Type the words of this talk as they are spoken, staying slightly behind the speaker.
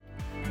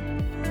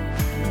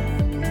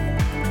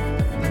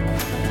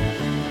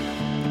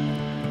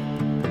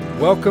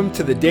Welcome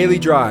to the Daily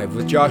Drive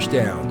with Josh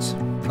Downs,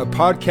 a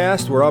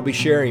podcast where I'll be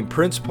sharing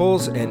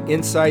principles and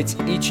insights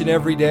each and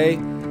every day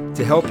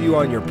to help you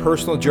on your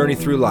personal journey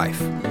through life.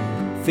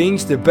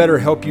 Things to better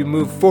help you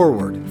move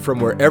forward from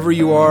wherever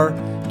you are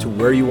to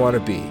where you want to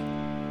be.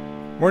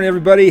 Morning,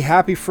 everybody.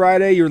 Happy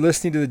Friday. You're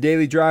listening to the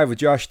Daily Drive with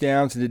Josh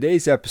Downs, and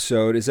today's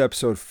episode is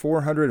episode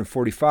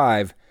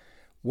 445,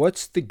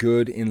 What's the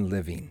Good in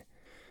Living?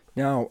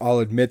 Now, I'll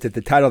admit that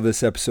the title of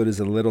this episode is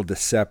a little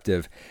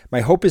deceptive.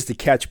 My hope is to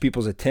catch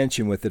people's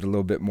attention with it a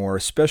little bit more,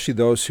 especially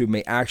those who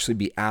may actually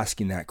be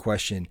asking that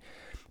question,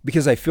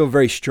 because I feel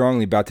very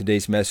strongly about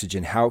today's message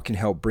and how it can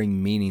help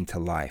bring meaning to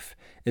life,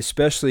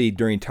 especially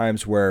during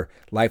times where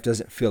life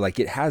doesn't feel like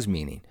it has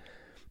meaning.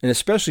 And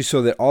especially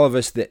so that all of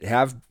us that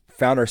have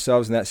found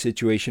ourselves in that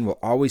situation will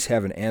always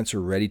have an answer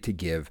ready to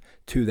give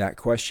to that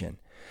question.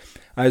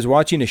 I was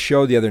watching a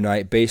show the other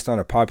night based on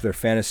a popular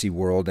fantasy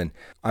world, and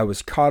I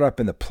was caught up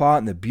in the plot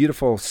and the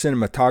beautiful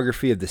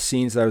cinematography of the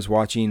scenes that I was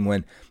watching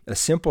when a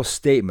simple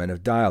statement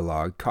of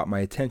dialogue caught my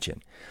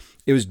attention.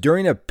 It was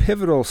during a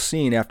pivotal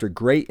scene after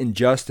great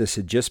injustice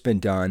had just been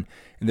done,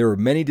 and there were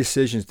many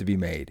decisions to be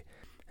made.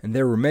 And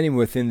there were many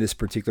within this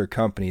particular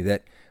company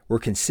that were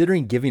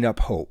considering giving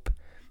up hope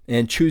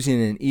and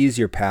choosing an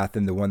easier path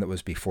than the one that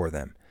was before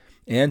them,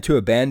 and to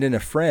abandon a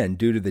friend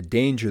due to the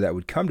danger that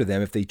would come to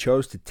them if they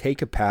chose to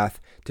take a path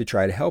to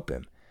try to help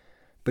him.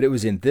 But it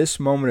was in this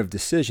moment of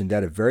decision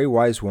that a very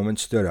wise woman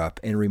stood up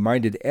and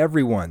reminded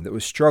everyone that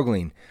was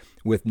struggling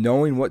with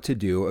knowing what to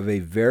do of a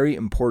very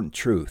important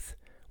truth,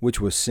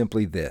 which was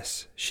simply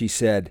this. She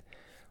said,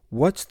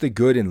 "What's the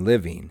good in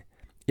living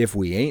if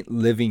we ain't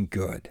living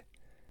good?"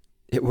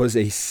 It was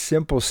a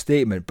simple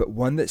statement, but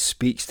one that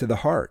speaks to the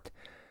heart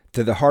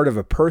of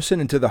a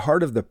person and to the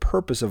heart of the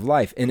purpose of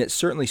life, and it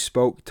certainly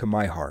spoke to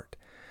my heart.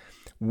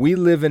 We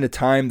live in a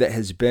time that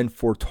has been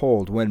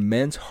foretold when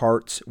men's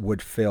hearts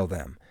would fail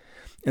them.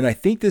 And I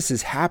think this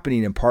is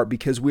happening in part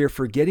because we are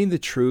forgetting the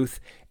truth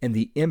and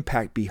the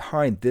impact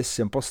behind this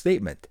simple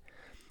statement.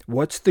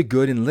 What's the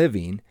good in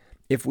living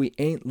if we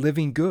ain't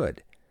living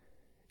good?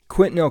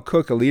 Quentin L.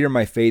 Cook, a leader in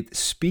my faith,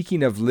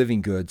 speaking of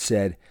living good,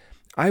 said,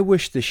 "I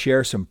wish to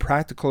share some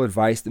practical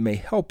advice that may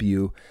help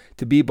you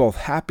to be both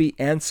happy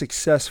and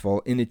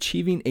successful in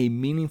achieving a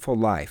meaningful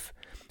life,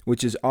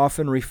 which is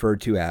often referred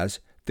to as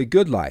the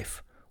good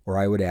life, or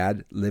I would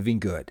add, living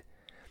good."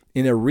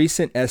 In a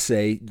recent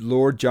essay,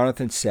 Lord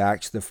Jonathan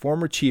Sacks, the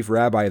former chief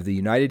rabbi of the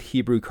United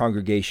Hebrew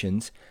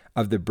Congregations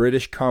of the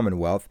British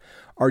Commonwealth,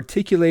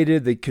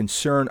 articulated the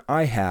concern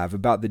I have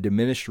about the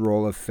diminished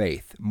role of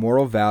faith,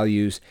 moral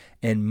values,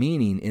 and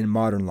meaning in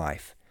modern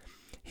life.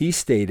 He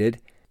stated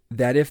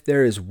that if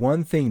there is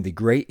one thing the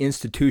great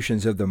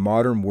institutions of the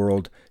modern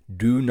world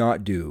do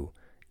not do,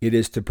 it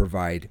is to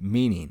provide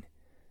meaning.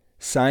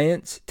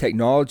 Science,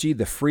 technology,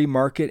 the free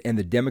market, and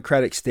the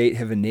democratic state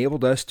have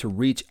enabled us to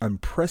reach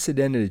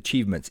unprecedented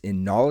achievements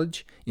in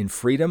knowledge, in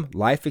freedom,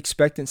 life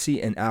expectancy,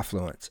 and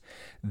affluence.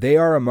 They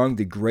are among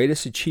the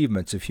greatest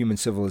achievements of human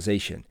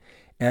civilization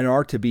and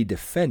are to be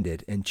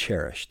defended and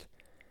cherished.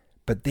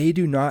 But they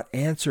do not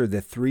answer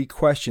the three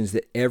questions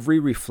that every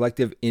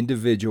reflective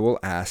individual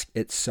asks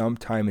at some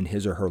time in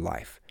his or her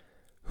life.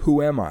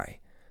 Who am I?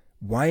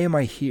 Why am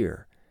I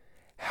here?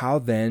 How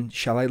then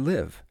shall I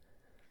live?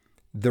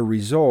 The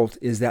result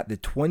is that the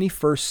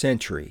 21st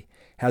century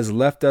has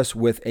left us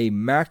with a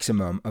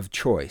maximum of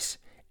choice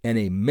and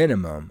a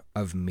minimum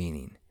of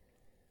meaning.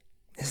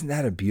 Isn't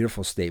that a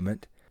beautiful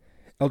statement?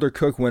 Elder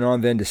Cook went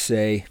on then to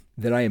say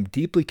that I am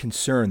deeply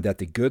concerned that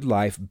the good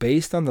life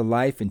based on the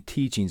life and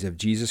teachings of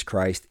Jesus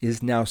Christ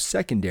is now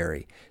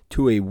secondary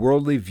to a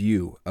worldly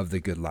view of the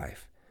good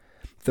life.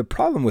 The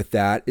problem with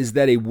that is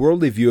that a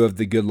worldly view of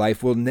the good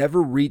life will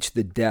never reach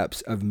the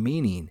depths of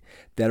meaning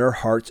that our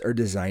hearts are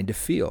designed to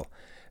feel.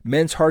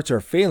 Men's hearts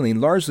are failing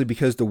largely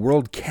because the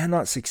world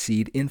cannot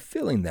succeed in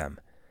filling them.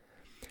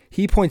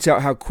 He points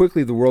out how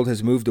quickly the world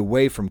has moved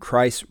away from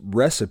Christ's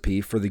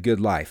recipe for the good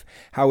life,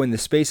 how in the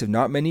space of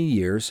not many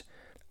years,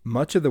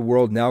 much of the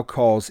world now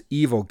calls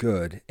evil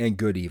good and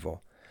good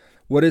evil.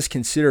 What is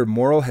considered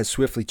moral has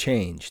swiftly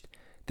changed.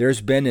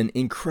 There's been an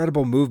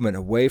incredible movement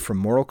away from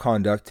moral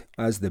conduct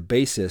as the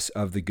basis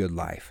of the good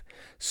life.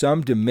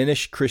 Some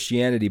diminish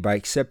Christianity by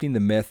accepting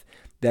the myth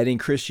that in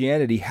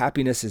Christianity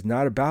happiness is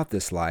not about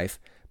this life,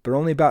 but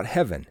only about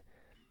heaven.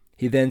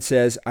 He then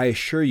says, "I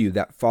assure you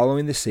that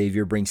following the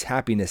Savior brings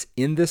happiness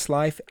in this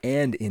life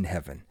and in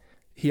heaven."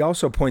 He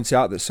also points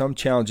out that some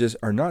challenges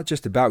are not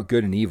just about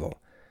good and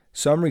evil.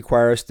 Some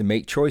require us to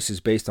make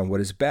choices based on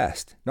what is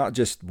best, not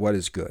just what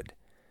is good.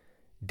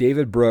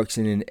 David Brooks,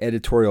 in an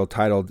editorial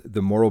titled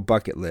The Moral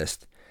Bucket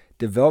List,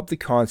 developed the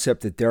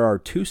concept that there are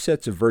two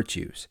sets of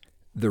virtues,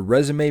 the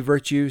resume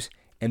virtues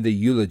and the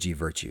eulogy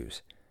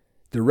virtues.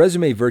 The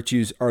resume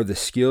virtues are the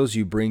skills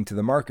you bring to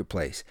the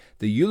marketplace.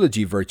 The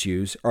eulogy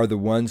virtues are the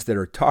ones that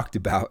are talked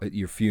about at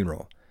your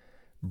funeral.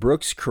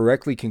 Brooks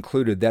correctly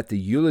concluded that the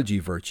eulogy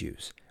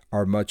virtues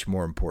are much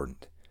more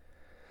important.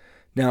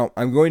 Now,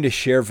 I'm going to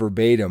share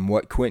verbatim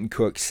what Quentin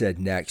Cook said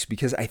next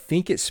because I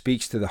think it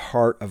speaks to the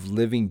heart of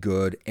living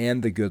good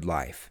and the good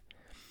life.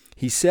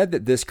 He said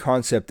that this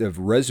concept of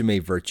resume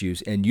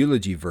virtues and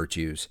eulogy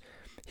virtues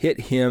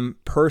hit him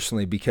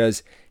personally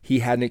because he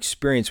had an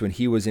experience when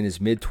he was in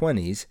his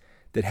mid-20s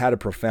that had a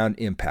profound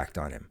impact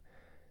on him.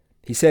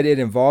 He said it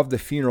involved the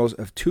funerals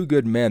of two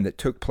good men that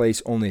took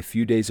place only a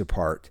few days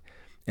apart,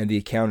 and the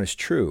account is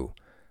true.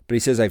 But he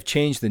says, I've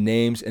changed the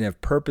names and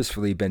have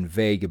purposefully been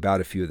vague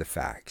about a few of the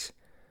facts.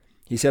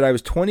 He said, I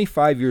was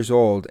 25 years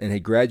old and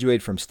had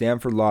graduated from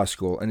Stanford Law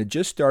School and had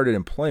just started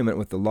employment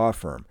with the law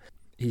firm.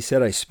 He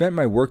said, I spent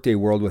my workday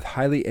world with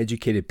highly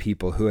educated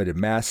people who had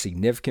amassed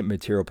significant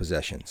material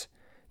possessions.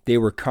 They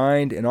were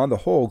kind and on the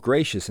whole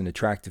gracious and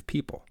attractive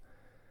people.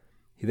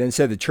 He then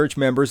said the church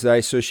members that I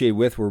associated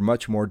with were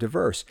much more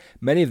diverse.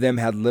 Many of them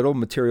had little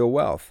material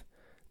wealth.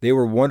 They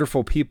were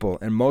wonderful people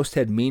and most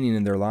had meaning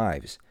in their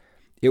lives.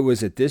 It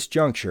was at this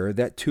juncture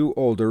that two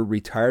older,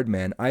 retired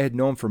men I had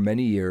known for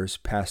many years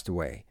passed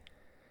away.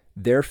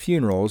 Their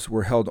funerals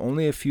were held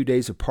only a few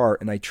days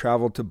apart, and I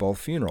traveled to both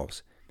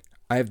funerals.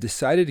 I have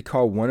decided to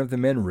call one of the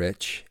men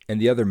Rich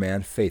and the other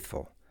man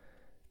Faithful.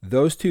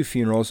 Those two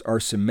funerals are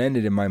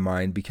cemented in my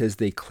mind because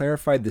they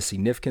clarified the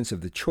significance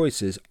of the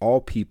choices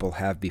all people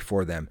have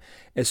before them,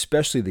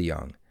 especially the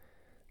young.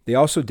 They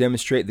also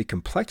demonstrate the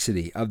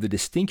complexity of the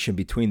distinction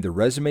between the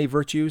resume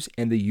virtues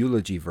and the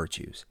eulogy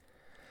virtues.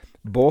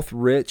 Both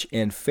Rich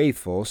and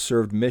Faithful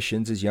served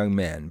missions as young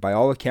men. By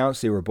all accounts,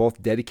 they were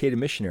both dedicated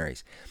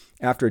missionaries.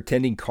 After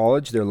attending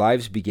college, their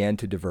lives began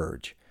to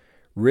diverge.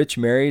 Rich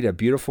married a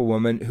beautiful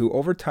woman who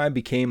over time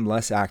became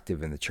less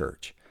active in the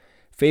church.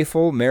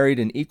 Faithful married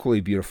an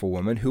equally beautiful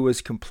woman who was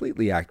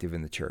completely active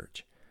in the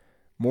church.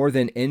 More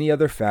than any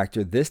other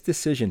factor, this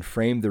decision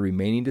framed the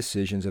remaining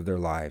decisions of their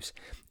lives.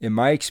 In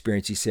my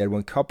experience, he said,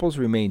 when couples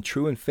remain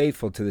true and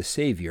faithful to the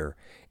Savior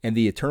and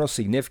the eternal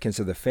significance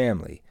of the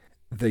family,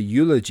 the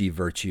eulogy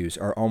virtues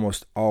are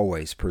almost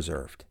always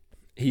preserved.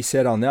 He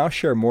said, I'll now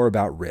share more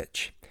about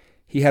Rich.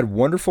 He had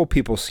wonderful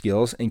people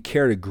skills and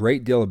cared a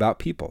great deal about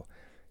people.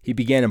 He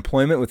began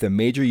employment with a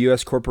major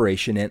U.S.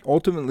 corporation and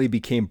ultimately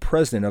became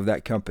president of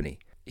that company.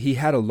 He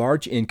had a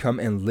large income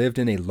and lived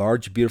in a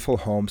large, beautiful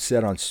home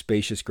set on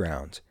spacious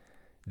grounds.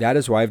 That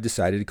is why I've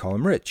decided to call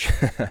him Rich.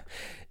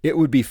 It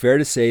would be fair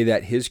to say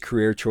that his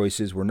career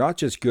choices were not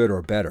just good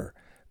or better,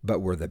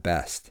 but were the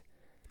best.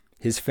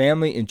 His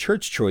family and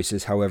church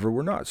choices, however,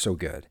 were not so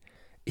good.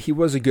 He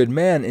was a good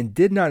man and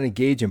did not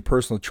engage in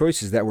personal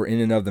choices that were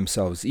in and of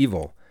themselves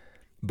evil.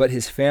 But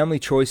his family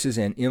choices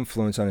and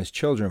influence on his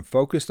children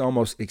focused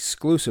almost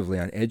exclusively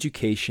on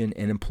education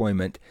and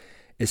employment,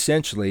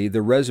 essentially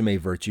the resume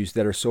virtues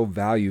that are so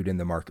valued in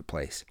the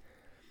marketplace.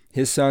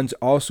 His sons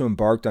also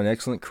embarked on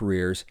excellent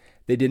careers.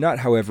 They did not,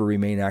 however,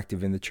 remain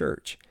active in the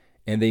church,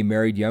 and they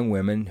married young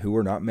women who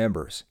were not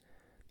members.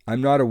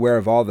 I'm not aware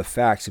of all the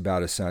facts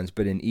about his sons,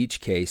 but in each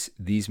case,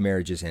 these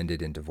marriages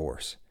ended in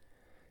divorce.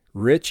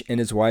 Rich and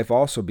his wife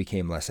also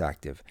became less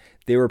active.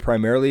 They were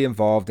primarily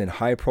involved in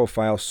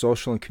high-profile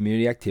social and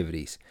community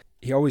activities.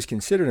 He always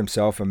considered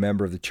himself a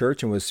member of the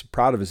church and was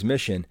proud of his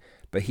mission,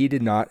 but he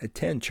did not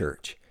attend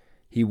church.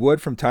 He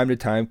would from time to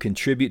time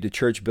contribute to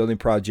church building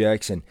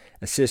projects and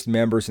assist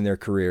members in their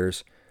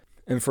careers.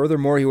 And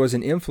furthermore, he was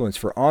an influence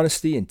for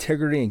honesty,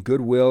 integrity, and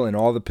goodwill in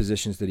all the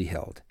positions that he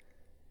held.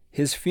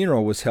 His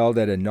funeral was held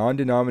at a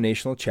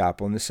non-denominational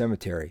chapel in the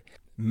cemetery.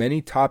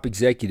 Many top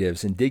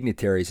executives and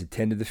dignitaries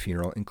attended the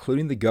funeral,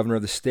 including the governor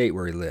of the state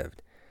where he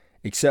lived.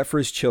 Except for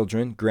his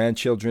children,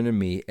 grandchildren, and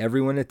me,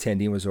 everyone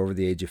attending was over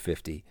the age of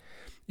 50.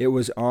 It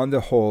was on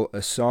the whole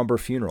a somber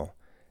funeral.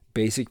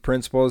 Basic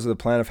principles of the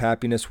plan of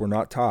happiness were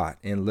not taught,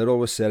 and little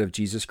was said of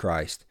Jesus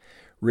Christ.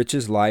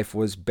 Rich's life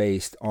was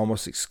based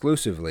almost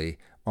exclusively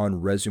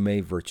on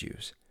resume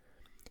virtues.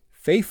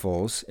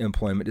 Faithful's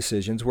employment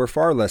decisions were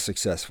far less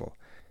successful.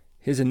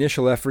 His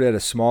initial effort at a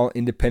small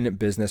independent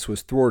business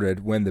was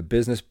thwarted when the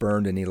business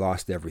burned and he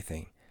lost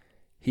everything.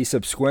 He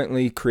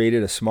subsequently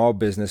created a small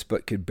business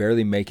but could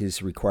barely make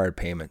his required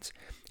payments.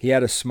 He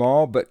had a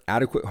small but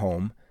adequate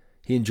home.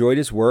 He enjoyed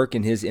his work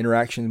and his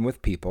interaction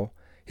with people.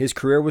 His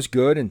career was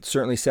good and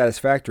certainly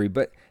satisfactory,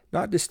 but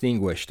not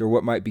distinguished or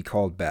what might be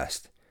called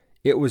best.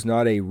 It was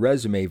not a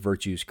resume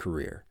virtues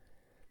career.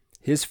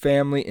 His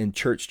family and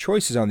church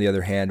choices, on the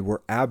other hand,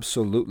 were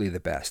absolutely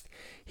the best.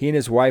 He and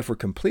his wife were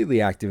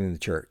completely active in the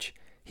church.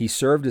 He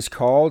served as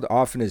called,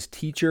 often as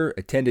teacher,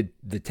 attended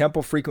the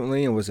temple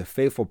frequently, and was a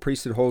faithful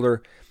priesthood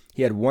holder.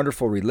 He had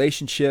wonderful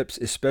relationships,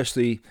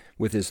 especially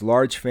with his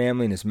large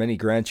family and his many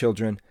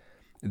grandchildren.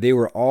 They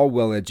were all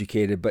well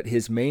educated, but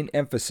his main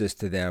emphasis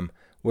to them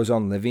was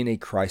on living a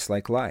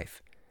Christ-like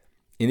life.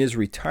 In his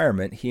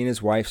retirement, he and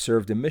his wife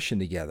served a mission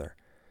together.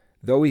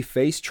 Though he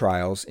faced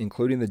trials,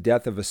 including the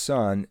death of a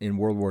son in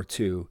World War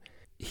II,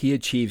 he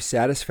achieved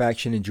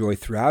satisfaction and joy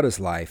throughout his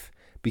life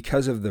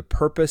because of the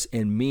purpose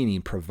and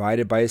meaning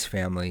provided by his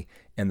family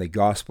and the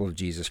gospel of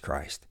Jesus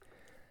Christ.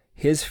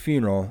 His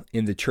funeral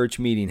in the church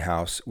meeting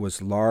house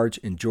was large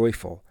and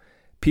joyful.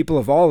 People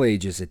of all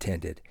ages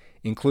attended,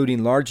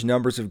 including large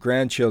numbers of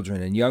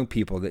grandchildren and young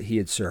people that he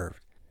had served.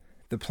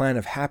 The plan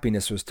of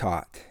happiness was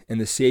taught, and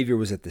the Savior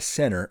was at the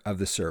center of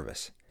the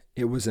service.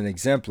 It was an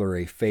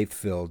exemplary,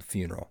 faith-filled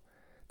funeral.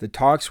 The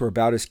talks were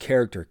about his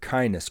character,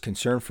 kindness,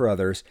 concern for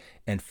others,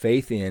 and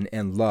faith in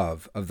and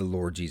love of the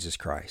Lord Jesus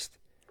Christ.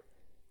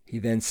 He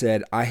then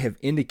said, I have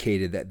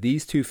indicated that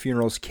these 2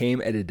 funerals came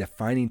at a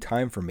defining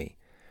time for me.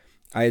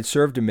 I had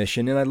served a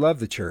mission and I loved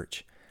the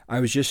church.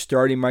 I was just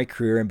starting my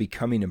career and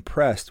becoming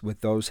impressed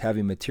with those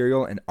having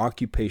material and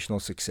occupational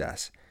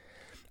success.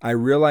 I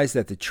realized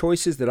that the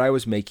choices that I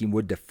was making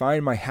would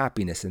define my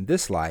happiness in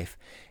this life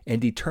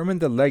and determine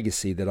the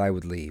legacy that I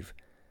would leave.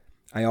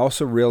 I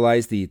also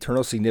realized the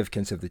eternal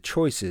significance of the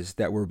choices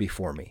that were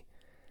before me.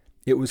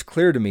 It was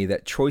clear to me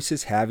that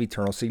choices have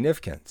eternal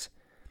significance.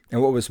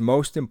 And what was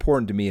most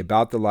important to me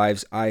about the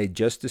lives I had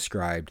just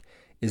described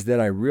is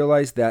that I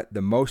realized that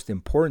the most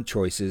important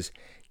choices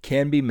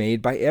can be made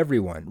by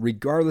everyone,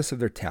 regardless of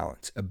their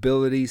talents,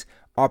 abilities,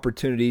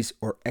 opportunities,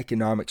 or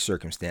economic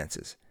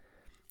circumstances.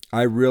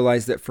 I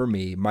realized that for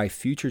me, my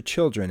future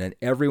children, and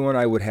everyone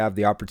I would have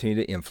the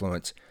opportunity to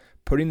influence,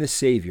 putting the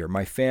Savior,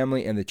 my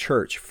family, and the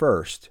church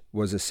first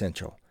was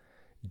essential.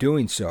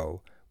 Doing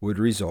so would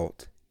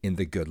result in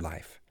the good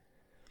life.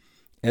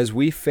 As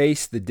we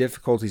face the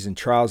difficulties and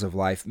trials of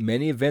life,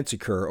 many events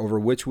occur over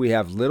which we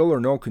have little or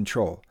no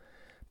control.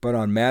 But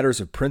on matters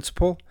of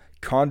principle,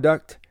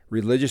 conduct,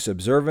 religious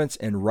observance,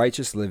 and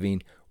righteous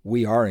living,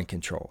 we are in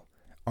control.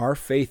 Our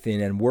faith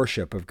in and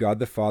worship of God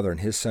the Father and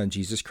His Son,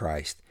 Jesus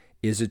Christ,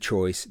 is a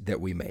choice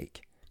that we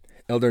make.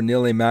 Elder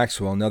Neal A.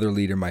 Maxwell, another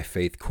leader in my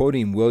faith,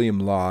 quoting William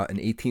Law, an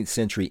 18th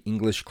century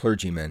English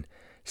clergyman,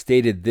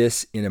 stated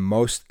this in a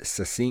most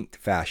succinct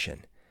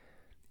fashion.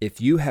 If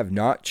you have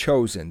not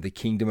chosen the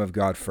kingdom of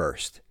God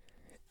first,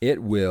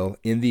 it will,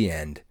 in the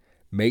end,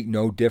 make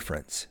no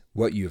difference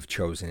what you have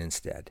chosen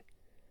instead.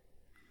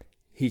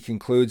 He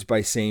concludes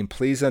by saying,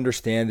 please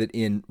understand that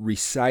in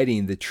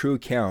reciting the true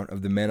account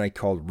of the men I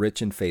called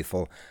rich and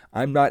faithful,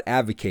 I'm not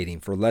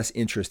advocating for less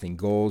interest in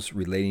goals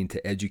relating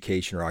to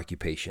education or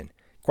occupation.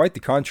 Quite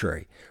the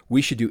contrary,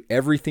 we should do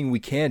everything we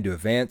can to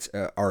advance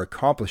our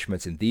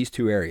accomplishments in these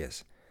 2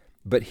 areas.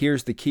 But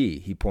here's the key,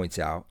 he points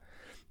out,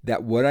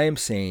 that what I am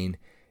saying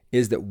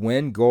is that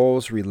when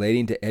goals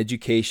relating to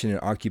education and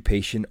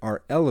occupation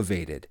are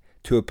elevated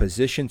to a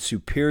position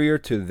superior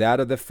to that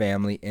of the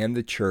family and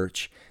the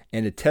church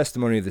and a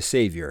testimony of the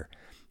Savior,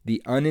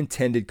 the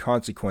unintended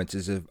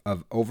consequences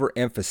of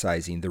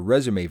overemphasizing the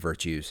resume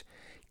virtues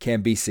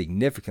can be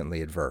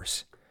significantly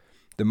adverse.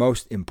 The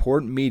most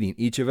important meeting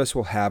each of us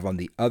will have on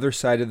the other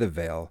side of the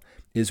veil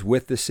is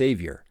with the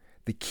Savior,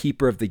 the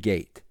keeper of the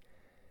gate.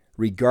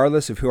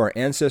 Regardless of who our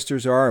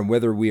ancestors are and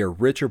whether we are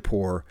rich or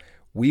poor,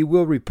 we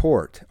will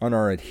report on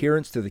our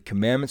adherence to the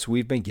commandments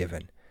we've been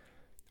given.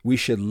 We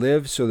should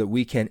live so that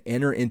we can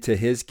enter into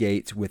His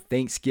gates with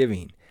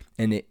thanksgiving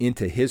and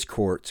into His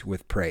courts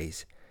with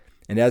praise.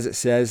 And as it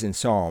says in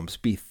Psalms,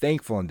 be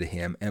thankful unto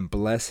Him and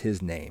bless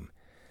His name.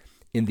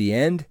 In the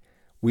end,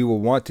 we will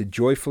want to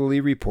joyfully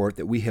report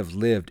that we have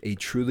lived a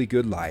truly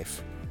good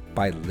life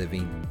by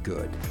living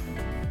good.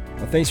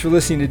 Well, thanks for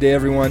listening today,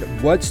 everyone.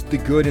 What's the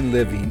good in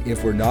living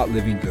if we're not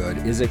living good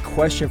is a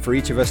question for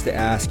each of us to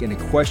ask and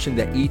a question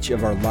that each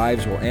of our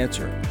lives will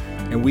answer.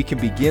 And we can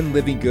begin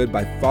living good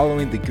by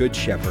following the Good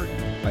Shepherd,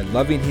 by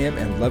loving Him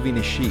and loving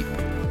His sheep.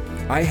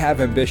 I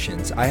have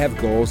ambitions, I have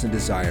goals and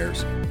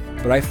desires,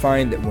 but I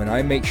find that when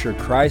I make sure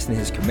Christ and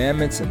His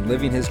commandments and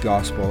living His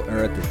gospel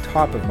are at the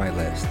top of my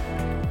list,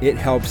 it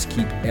helps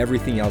keep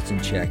everything else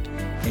in check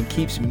and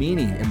keeps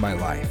meaning in my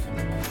life,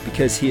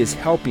 because He is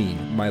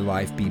helping my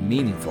life be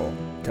meaningful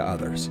to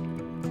others.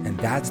 And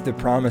that's the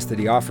promise that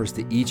He offers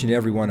to each and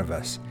every one of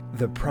us,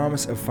 the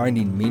promise of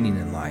finding meaning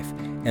in life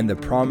and the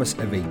promise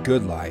of a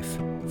good life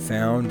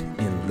found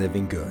in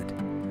living good.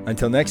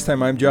 Until next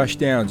time, I'm Josh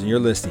Downs, and you're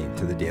listening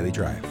to The Daily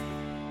Drive.